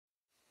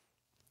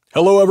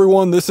Hello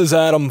everyone, this is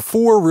Adam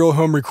for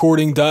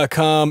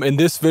RealHomeRecording.com. In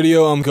this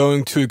video, I'm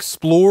going to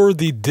explore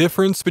the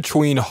difference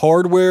between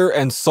hardware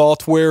and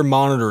software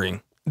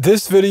monitoring.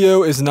 This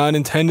video is not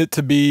intended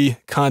to be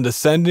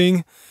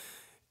condescending.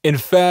 In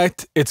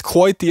fact, it's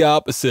quite the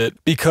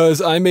opposite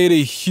because I made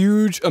a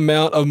huge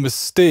amount of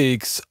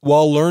mistakes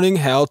while learning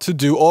how to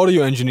do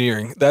audio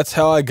engineering. That's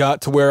how I got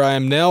to where I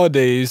am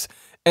nowadays,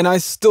 and I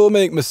still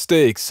make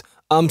mistakes.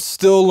 I'm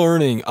still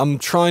learning. I'm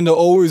trying to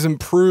always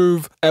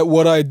improve at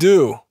what I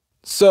do.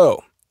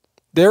 So,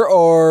 there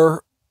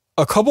are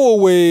a couple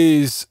of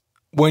ways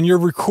when you're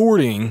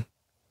recording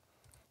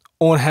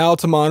on how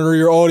to monitor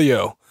your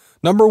audio.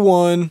 Number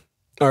one,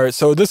 alright,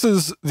 so this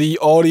is the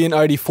Audient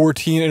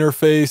ID14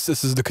 interface.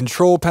 This is the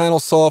control panel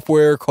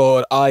software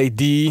called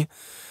ID.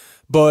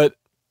 But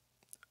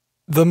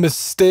the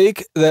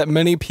mistake that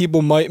many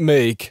people might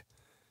make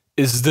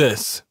is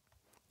this.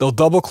 They'll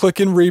double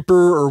click in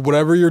Reaper or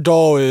whatever your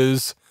DAW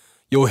is.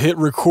 You'll hit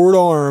record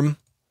arm.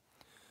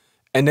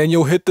 And then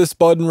you'll hit this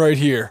button right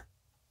here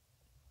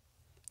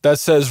that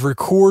says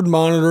record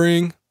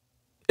monitoring.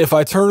 If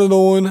I turn it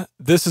on,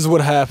 this is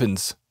what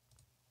happens.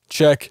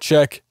 Check,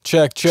 check,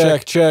 check,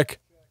 check, check.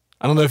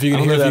 I don't know if you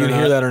can hear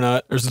that or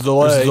not. There's a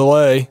delay. There's a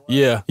delay.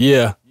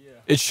 Yeah.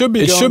 It should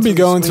be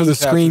going to the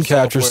screen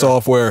capture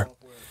software.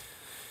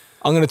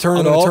 I'm going to turn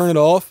it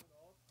off.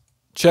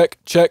 Check,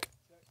 check.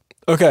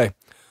 Okay.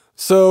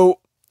 So,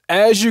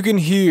 as you can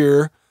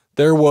hear,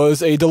 there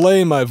was a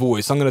delay in my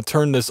voice. I'm going to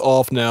turn this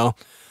off now.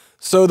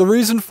 So the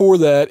reason for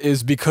that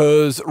is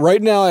because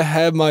right now I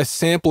have my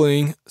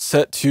sampling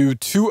set to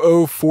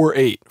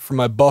 2048 for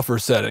my buffer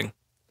setting.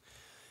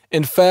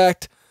 In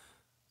fact,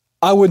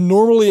 I would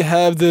normally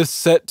have this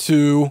set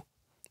to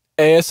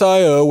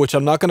ASIO, which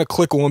I'm not going to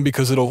click on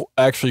because it'll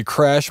actually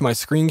crash my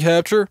screen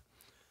capture.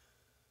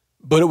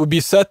 But it would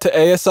be set to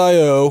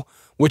ASIO,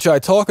 which I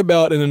talk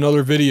about in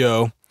another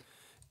video.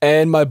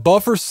 And my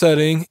buffer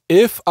setting,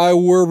 if I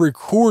were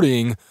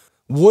recording,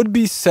 would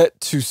be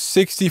set to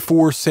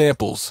 64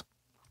 samples.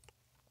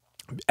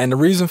 And the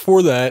reason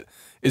for that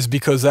is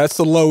because that's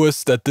the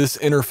lowest that this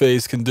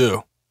interface can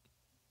do.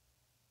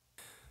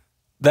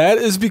 That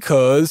is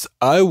because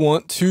I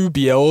want to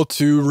be able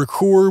to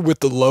record with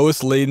the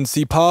lowest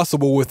latency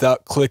possible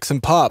without clicks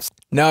and pops.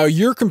 Now,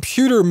 your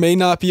computer may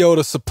not be able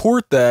to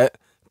support that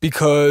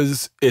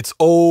because it's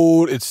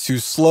old, it's too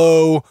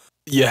slow,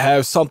 you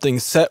have something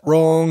set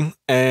wrong,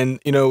 and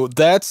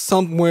that's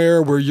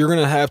somewhere where you're going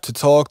to have to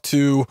talk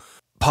to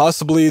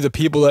possibly the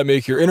people that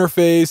make your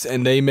interface,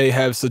 and they may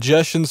have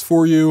suggestions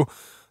for you.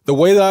 The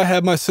way that I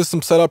have my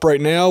system set up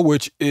right now,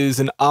 which is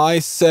an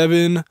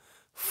i7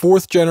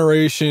 4th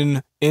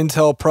generation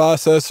Intel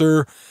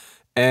processor,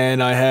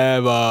 and I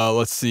have,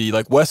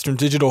 like Western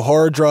Digital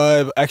hard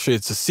drive. Actually,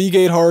 it's a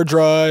Seagate hard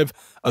drive,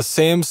 a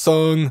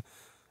Samsung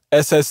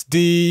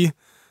SSD,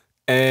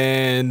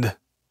 and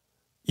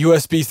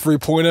USB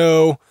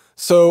 3.0.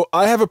 So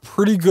I have a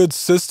pretty good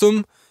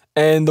system.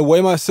 And the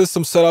way my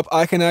system's set up,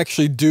 I can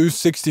actually do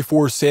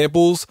 64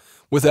 samples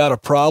without a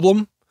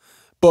problem.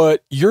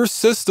 But your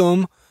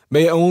system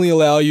may only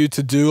allow you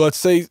to do, let's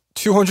say,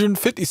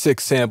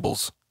 256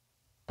 samples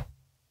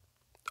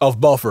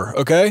of buffer,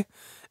 okay?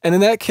 And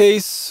in that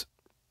case,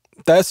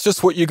 that's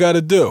just what you got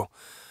to do.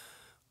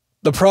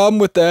 The problem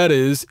with that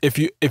is, if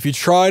you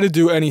try to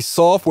do any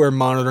software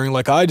monitoring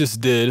like I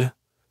just did,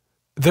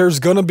 there's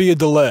going to be a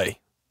delay.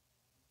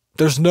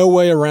 There's no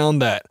way around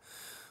that,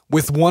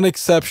 with one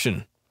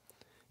exception.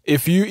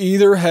 If you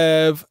either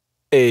have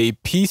a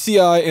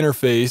PCI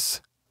interface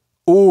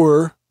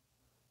or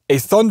a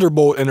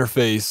Thunderbolt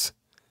interface,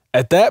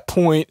 at that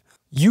point,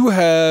 you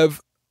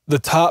have the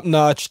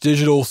top-notch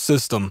digital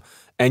system,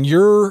 and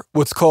your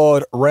what's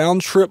called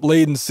round-trip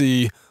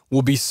latency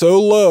will be so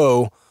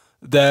low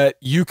that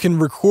you can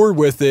record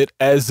with it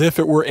as if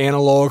it were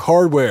analog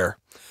hardware.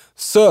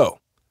 So,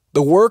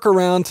 the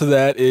workaround to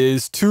that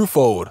is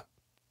twofold.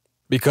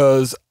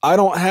 Because I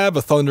don't have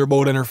a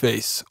Thunderbolt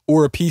interface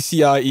or a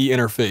PCIe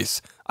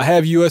interface. I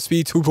have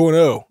USB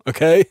 2.0,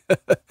 okay?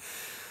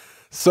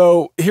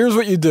 So here's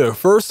what you do.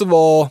 First of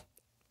all,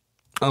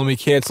 let me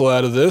cancel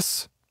out of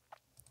this.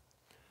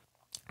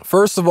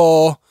 First of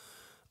all,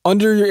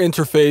 under your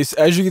interface,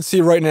 as you can see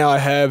right now, I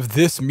have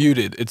this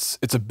muted. It's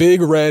a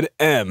big red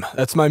M.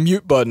 That's my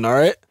mute button, all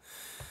right?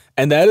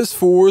 And that is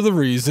for the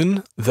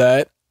reason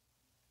that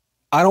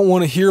I don't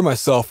want to hear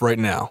myself right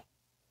now.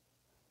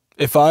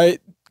 If I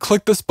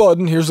click this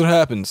button, here's what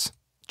happens.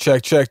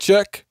 Check, check,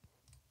 check.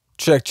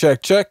 Check,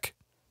 check, check.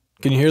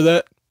 Can you hear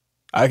that?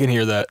 I can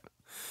hear that.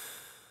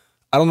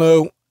 I don't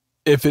know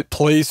if it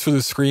plays for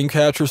the screen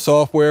capture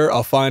software.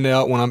 I'll find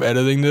out when I'm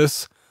editing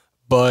this.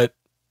 But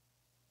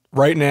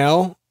right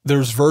now,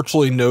 there's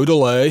virtually no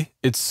delay.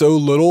 It's so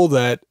little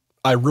that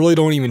I really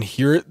don't even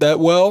hear it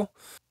that well.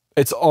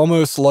 It's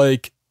almost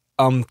like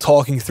I'm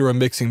talking through a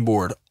mixing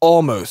board.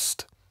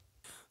 Almost.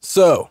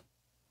 So,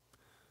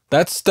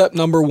 that's step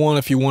number one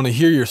if you want to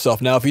hear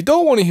yourself. Now, if you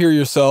don't want to hear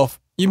yourself,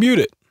 you mute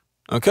it,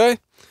 okay?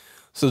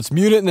 So it's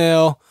muted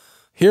now.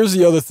 Here's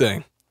the other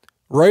thing.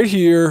 Right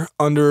here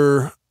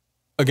under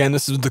Again,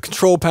 this is the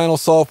control panel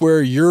software.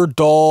 Your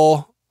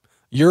DAW,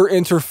 your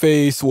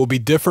interface will be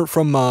different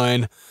from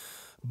mine,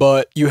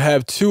 but you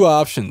have two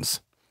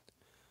options.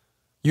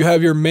 You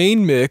have your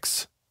main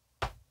mix.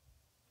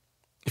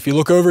 If you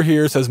look over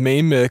here, it says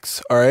main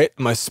mix. All right,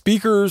 my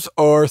speakers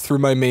are through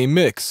my main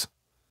mix.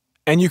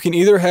 And you can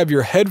either have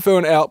your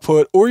headphone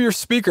output or your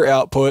speaker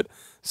output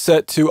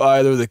set to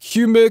either the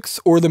Q mix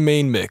or the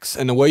main mix.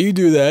 And the way you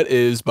do that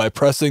is by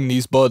pressing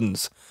these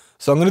buttons.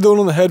 So I'm going to do it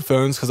on the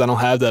headphones because I don't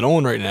have that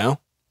on right now.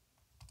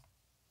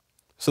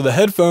 So the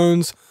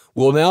headphones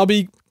will now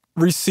be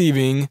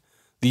receiving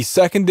the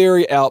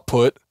secondary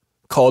output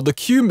called the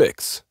Q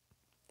mix.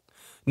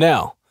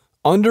 Now,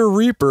 under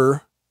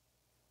Reaper,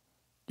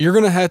 you're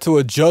going to have to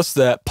adjust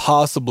that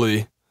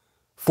possibly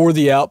for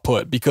the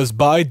output, because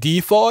by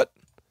default,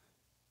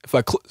 if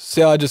I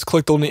say I just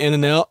clicked on the in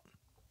and out,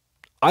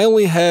 I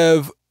only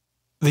have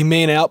the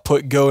main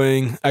output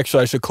going.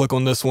 Actually, I should click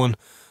on this one.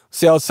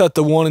 See how it's set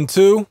to 1 and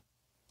 2?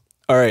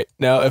 All right,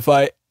 now if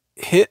I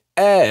hit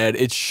add,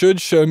 it should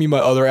show me my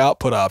other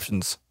output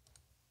options.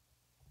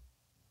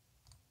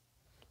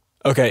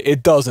 Okay,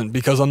 it doesn't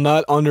because I'm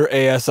not under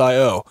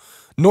ASIO.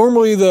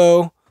 Normally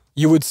though,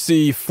 you would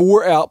see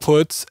 4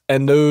 outputs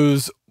and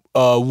those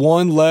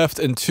 1 left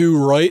and 2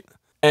 right.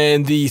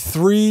 And the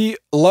 3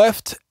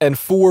 left and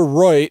 4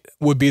 right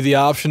would be the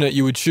option that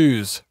you would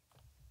choose.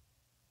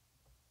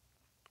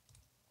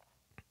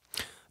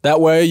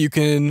 That way you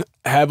can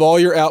have all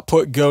your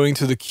output going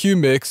to the Q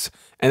mix,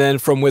 and then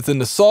from within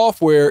the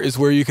software is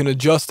where you can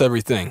adjust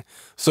everything.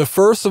 So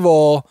first of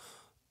all,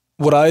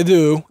 what I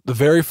do, the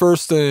very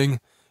first thing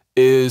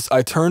is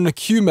I turn the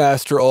Q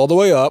master all the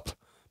way up,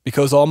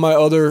 because all my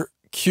other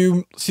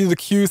Q, see the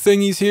Q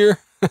thingies here?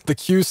 The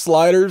Q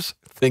sliders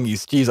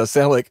thingies. Jeez, I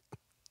sound like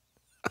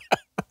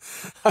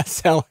I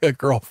sound like a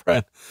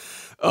girlfriend.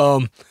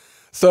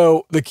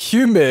 So the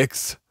Q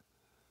mix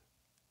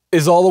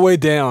is all the way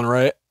down,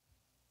 right?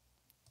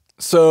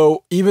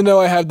 So even though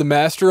I have the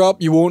master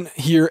up, you won't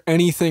hear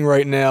anything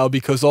right now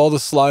because all the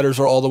sliders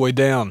are all the way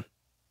down,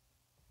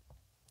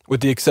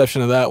 with the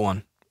exception of that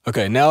one.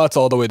 Okay, now it's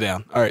all the way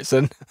down. All right,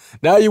 so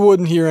now you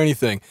wouldn't hear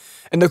anything.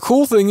 And the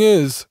cool thing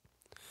is,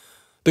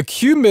 the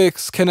Q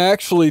mix can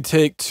actually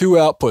take 2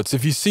 outputs.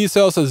 If you see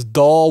how it says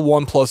DAW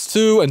 1 plus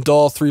 2 and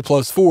DAW 3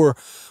 plus 4,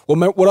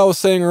 well, what I was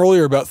saying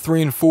earlier about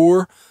 3 and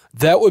 4,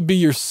 that would be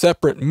your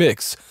separate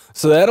mix.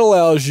 So that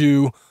allows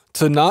you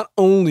to not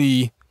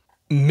only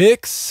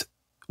mix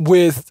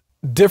with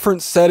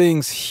different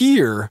settings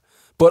here,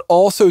 but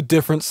also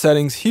different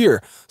settings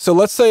here. So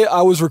let's say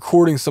I was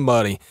recording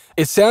somebody.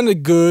 It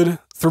sounded good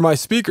through my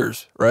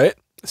speakers, right?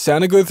 It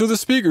sounded good through the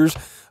speakers,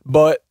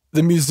 but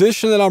the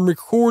musician that I'm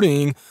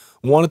recording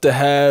wanted to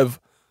have,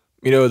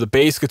 you know, the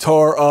bass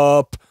guitar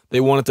up. They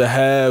wanted to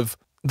have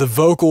the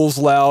vocals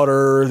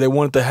louder. They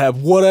wanted to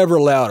have whatever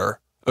louder,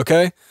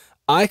 okay?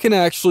 I can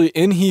actually,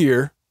 in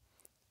here,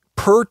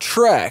 per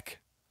track,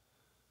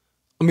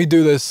 let me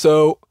do this.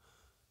 So,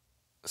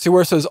 see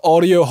where it says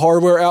audio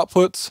hardware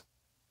outputs?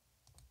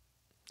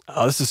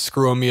 Oh, this is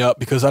screwing me up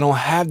because I don't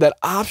have that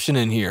option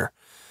in here.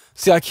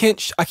 See, I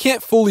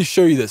can't fully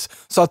show you this.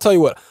 So I'll tell you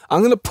what,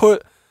 I'm going to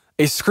put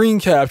a screen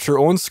capture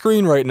on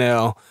screen right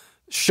now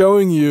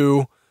showing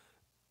you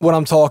what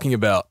I'm talking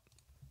about.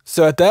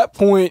 So at that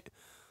point,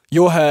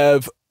 you'll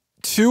have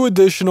 2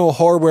 additional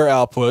hardware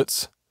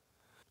outputs,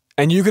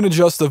 and you can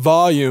adjust the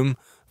volume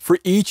for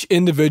each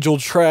individual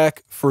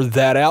track for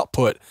that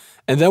output.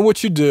 And then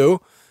what you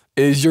do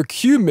is your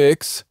Q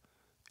mix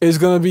is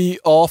going to be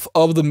off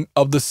of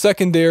the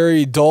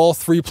secondary DAW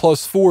 3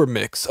 plus 4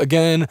 mix.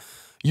 Again,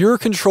 your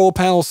control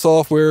panel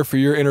software for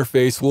your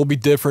interface will be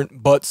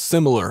different, but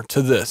similar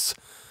to this.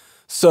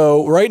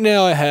 So right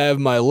now I have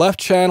my left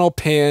channel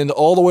panned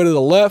all the way to the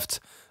left.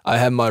 I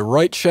have my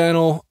right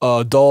channel,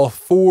 DAW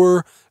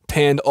 4,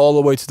 panned all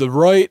the way to the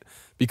right,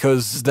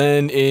 because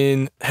then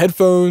in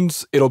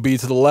headphones, it'll be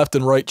to the left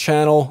and right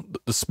channel,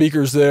 the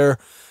speakers there.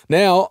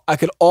 Now, I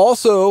could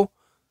also,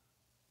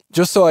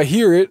 just so I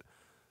hear it,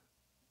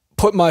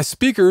 put my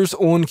speakers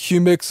on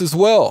Q mix as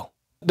well.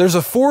 There's a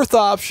 4th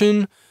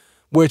option,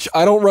 which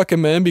I don't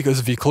recommend, because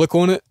if you click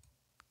on it,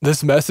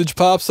 this message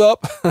pops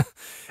up.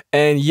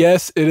 And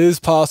yes, it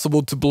is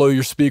possible to blow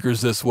your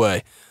speakers this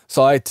way.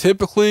 So I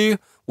typically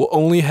will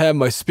only have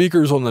my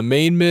speakers on the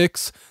main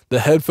mix. The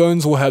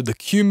headphones will have the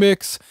Q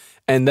mix.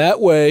 And that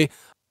way,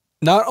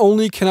 not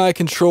only can I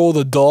control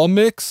the DAW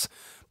mix,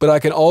 but I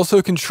can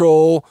also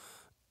control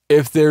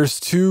if there's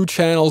 2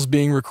 channels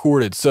being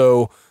recorded.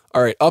 So,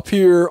 all right, up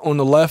here on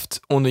the left,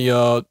 on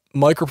the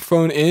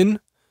microphone in,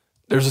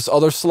 there's this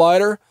other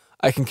slider.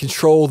 I can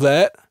control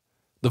that,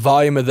 the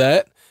volume of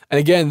that. And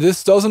again,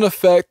 this doesn't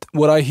affect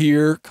what I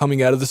hear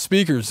coming out of the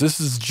speakers. This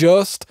is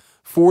just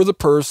for the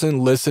person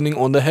listening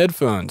on the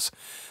headphones.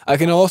 I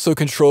can also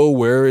control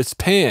where it's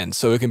panned.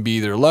 So it can be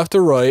either left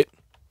or right,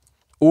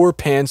 or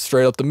panned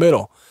straight up the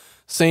middle.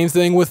 Same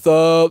thing with,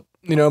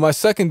 my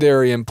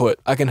secondary input.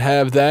 I can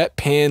have that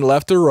panned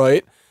left or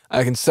right.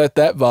 I can set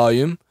that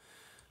volume.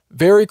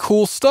 Very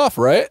cool stuff,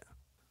 right?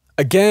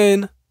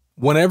 Again,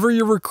 whenever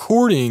you're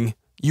recording,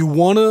 you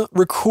want to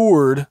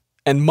record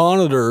and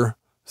monitor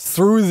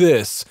through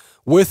this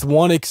with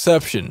one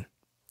exception.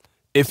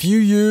 If you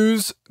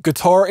use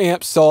guitar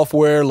amp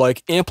software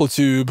like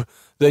Amplitude,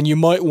 then you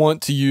might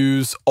want to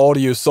use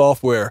audio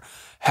software.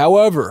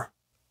 However,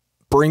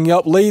 bringing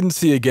up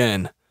latency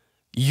again,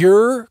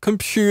 your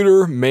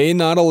computer may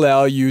not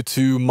allow you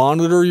to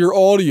monitor your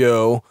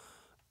audio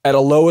at a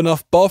low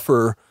enough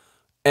buffer,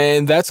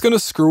 and that's going to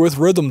screw with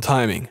rhythm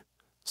timing.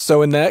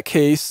 So in that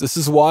case, this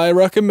is why I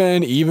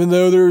recommend, even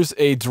though there's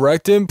a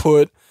direct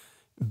input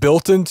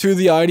built into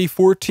the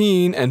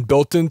ID14 and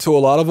built into a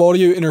lot of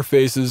audio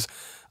interfaces,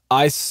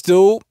 I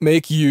still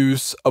make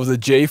use of the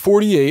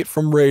J48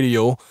 from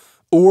Radial,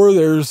 or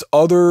there's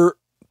other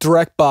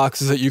direct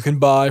boxes that you can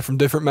buy from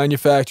different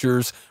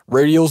manufacturers.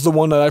 Radial's the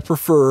one that I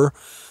prefer,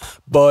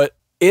 but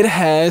it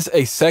has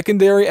a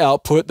secondary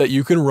output that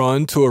you can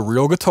run to a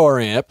real guitar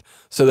amp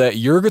so that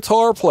your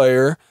guitar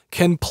player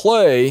can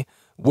play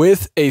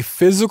with a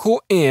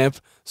physical amp,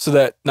 so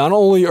that not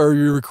only are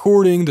you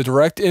recording the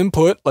direct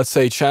input, let's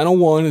say channel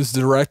 1 is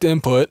the direct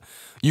input,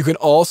 you can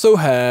also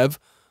have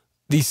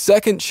the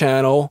second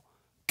channel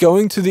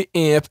going to the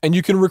amp, and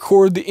you can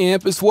record the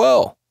amp as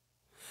well.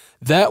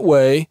 That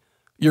way,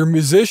 your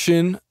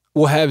musician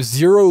will have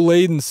zero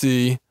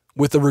latency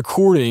with the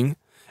recording,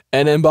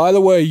 and then by the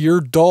way, your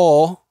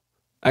DAW,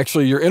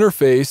 actually your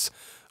interface,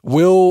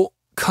 will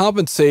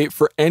compensate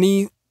for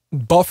any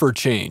buffer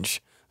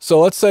change. So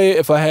let's say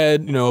if I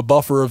had, a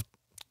buffer of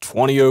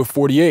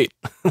 20048,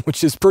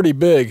 which is pretty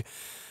big,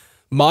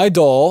 my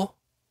DAW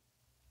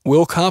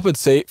will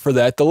compensate for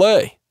that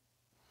delay.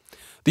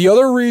 The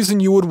other reason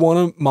you would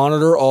want to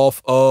monitor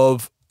off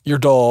of your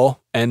DAW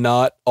and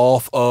not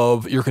off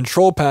of your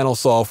control panel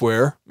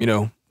software,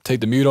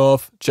 take the mute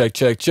off, check,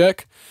 check,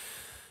 check,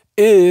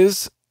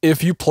 is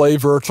if you play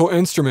virtual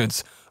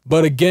instruments.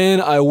 But again,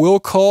 I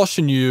will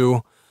caution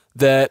you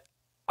that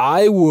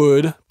I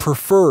would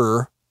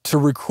prefer to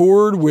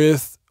record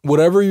with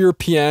whatever your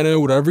piano,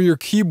 whatever your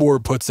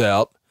keyboard puts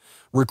out,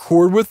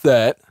 record with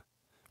that,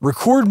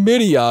 record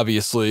MIDI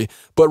obviously,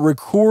 but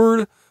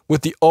record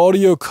with the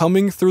audio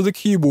coming through the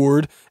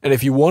keyboard, and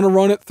if you want to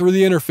run it through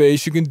the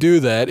interface, you can do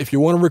that. If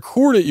you want to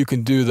record it, you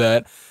can do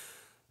that,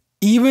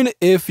 even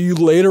if you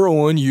later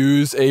on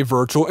use a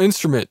virtual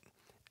instrument.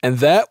 And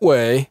that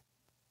way,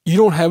 you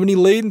don't have any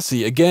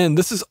latency. Again,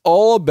 this is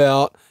all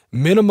about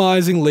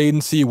minimizing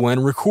latency when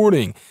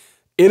recording.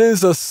 It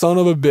is a son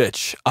of a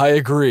bitch, I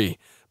agree,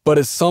 but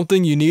it's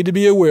something you need to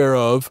be aware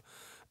of.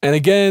 And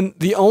again,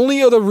 the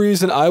only other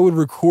reason I would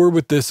record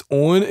with this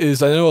on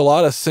is I know a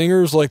lot of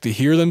singers like to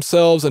hear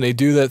themselves, and they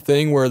do that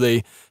thing where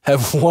they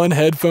have one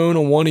headphone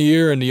on one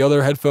ear and the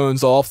other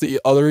headphone's off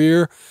the other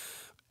ear.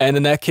 And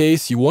in that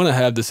case, you want to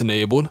have this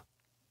enabled,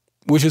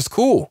 which is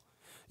cool.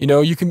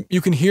 You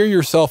can hear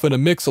yourself in a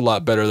mix a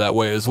lot better that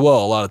way as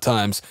well a lot of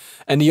times.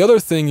 And the other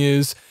thing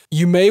is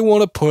you may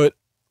want to put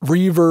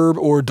reverb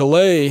or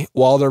delay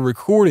while they're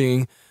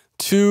recording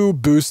to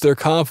boost their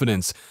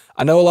confidence.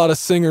 I know a lot of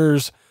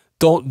singers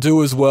don't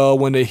do as well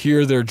when they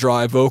hear their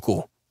dry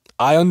vocal.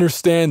 I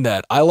understand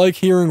that. I like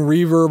hearing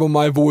reverb on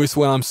my voice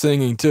when I'm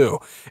singing too.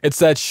 It's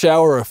that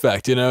shower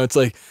effect, It's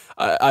like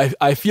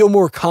I feel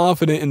more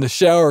confident in the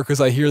shower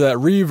because I hear that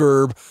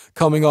reverb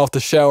coming off the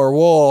shower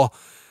wall.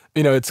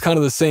 It's kind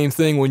of the same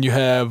thing when you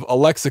have a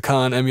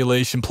lexicon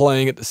emulation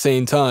playing at the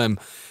same time.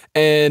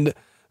 And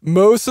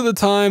most of the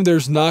time,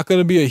 there's not going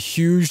to be a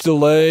huge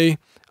delay.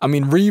 I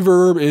mean,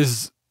 reverb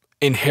is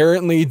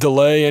inherently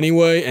delay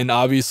anyway, and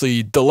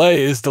obviously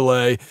delay is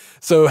delay.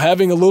 So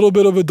having a little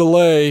bit of a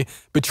delay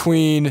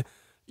between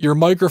your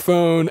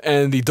microphone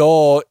and the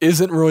DAW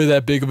isn't really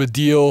that big of a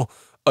deal.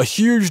 A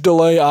huge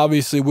delay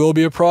obviously will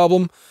be a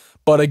problem,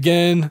 but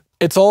again,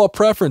 it's all a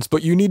preference,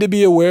 but you need to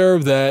be aware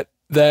of that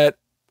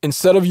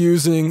instead of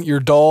using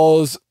your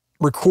DAW's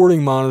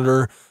recording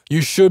monitor,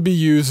 you should be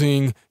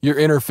using your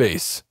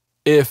interface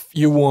if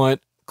you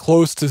want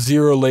close to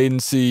zero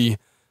latency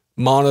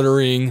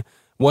monitoring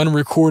when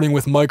recording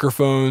with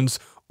microphones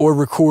or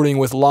recording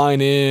with line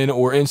in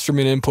or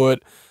instrument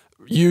input.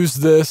 Use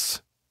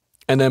this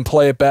and then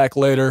play it back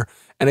later.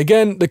 And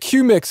again, the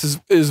Q mix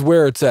is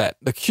where it's at.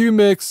 The Q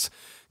mix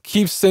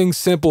keeps things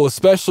simple,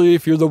 especially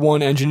if you're the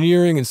one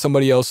engineering and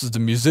somebody else is the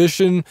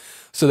musician,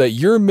 so that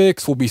your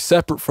mix will be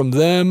separate from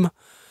them.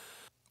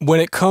 When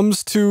it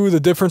comes to the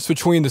difference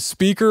between the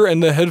speaker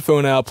and the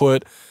headphone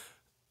output,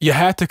 you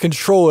have to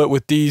control it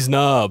with these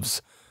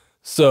knobs.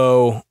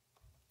 So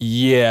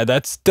yeah,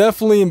 that's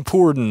definitely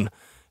important.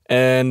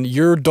 And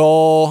your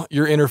DAW,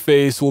 your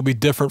interface will be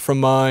different from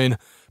mine.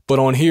 But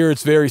on here,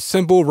 it's very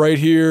simple. Right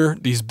here,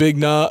 these big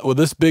knob,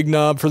 this big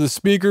knob for the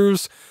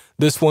speakers,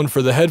 this one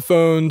for the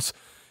headphones.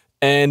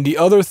 And the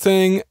other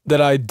thing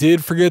that I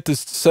did forget to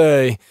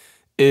say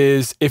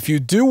is if you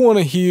do want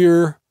to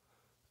hear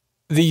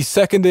the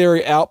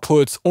secondary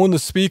outputs on the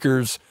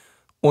speakers,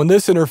 on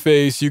this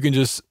interface, you can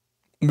just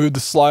move the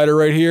slider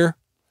right here.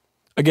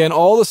 Again,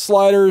 all the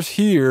sliders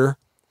here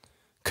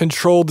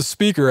control the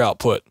speaker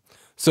output.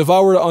 So if I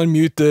were to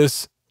unmute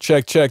this,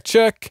 check, check,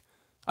 check,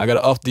 I got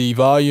to up the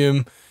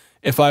volume.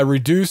 If I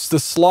reduce the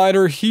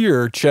slider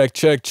here, check,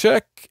 check,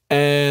 check,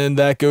 and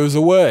that goes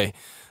away.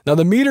 Now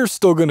the meter's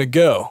still going to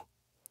go,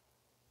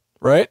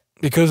 right?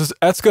 Because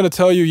that's going to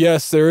tell you,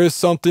 yes, there is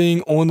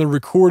something on the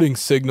recording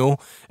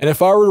signal. And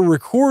if I were to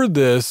record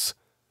this,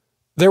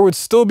 there would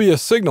still be a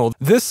signal.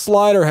 This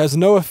slider has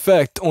no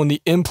effect on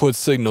the input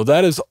signal.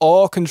 That is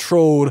all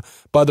controlled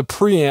by the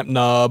preamp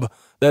knob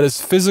that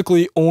is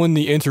physically on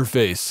the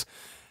interface.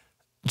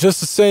 Just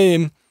the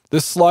same,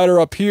 this slider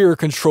up here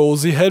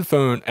controls the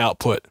headphone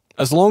output,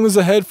 as long as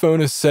the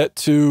headphone is set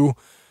to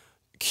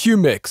Q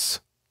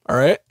mix, all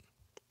right?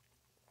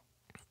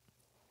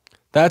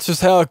 That's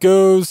just how it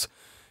goes.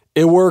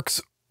 It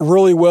works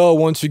really well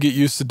once you get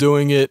used to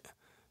doing it,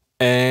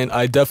 and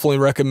I definitely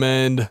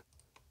recommend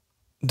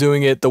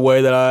doing it the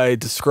way that I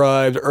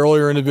described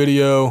earlier in the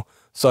video.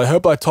 So I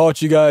hope I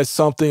taught you guys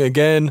something.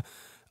 Again,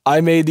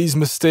 I made these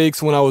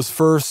mistakes when I was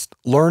first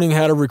learning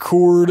how to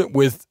record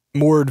with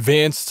more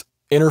advanced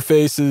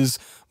interfaces,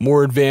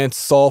 more advanced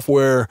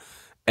software,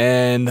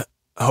 and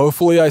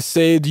hopefully I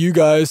saved you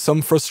guys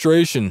some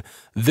frustration.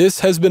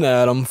 This has been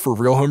Adam for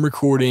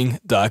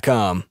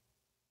RealHomeRecording.com.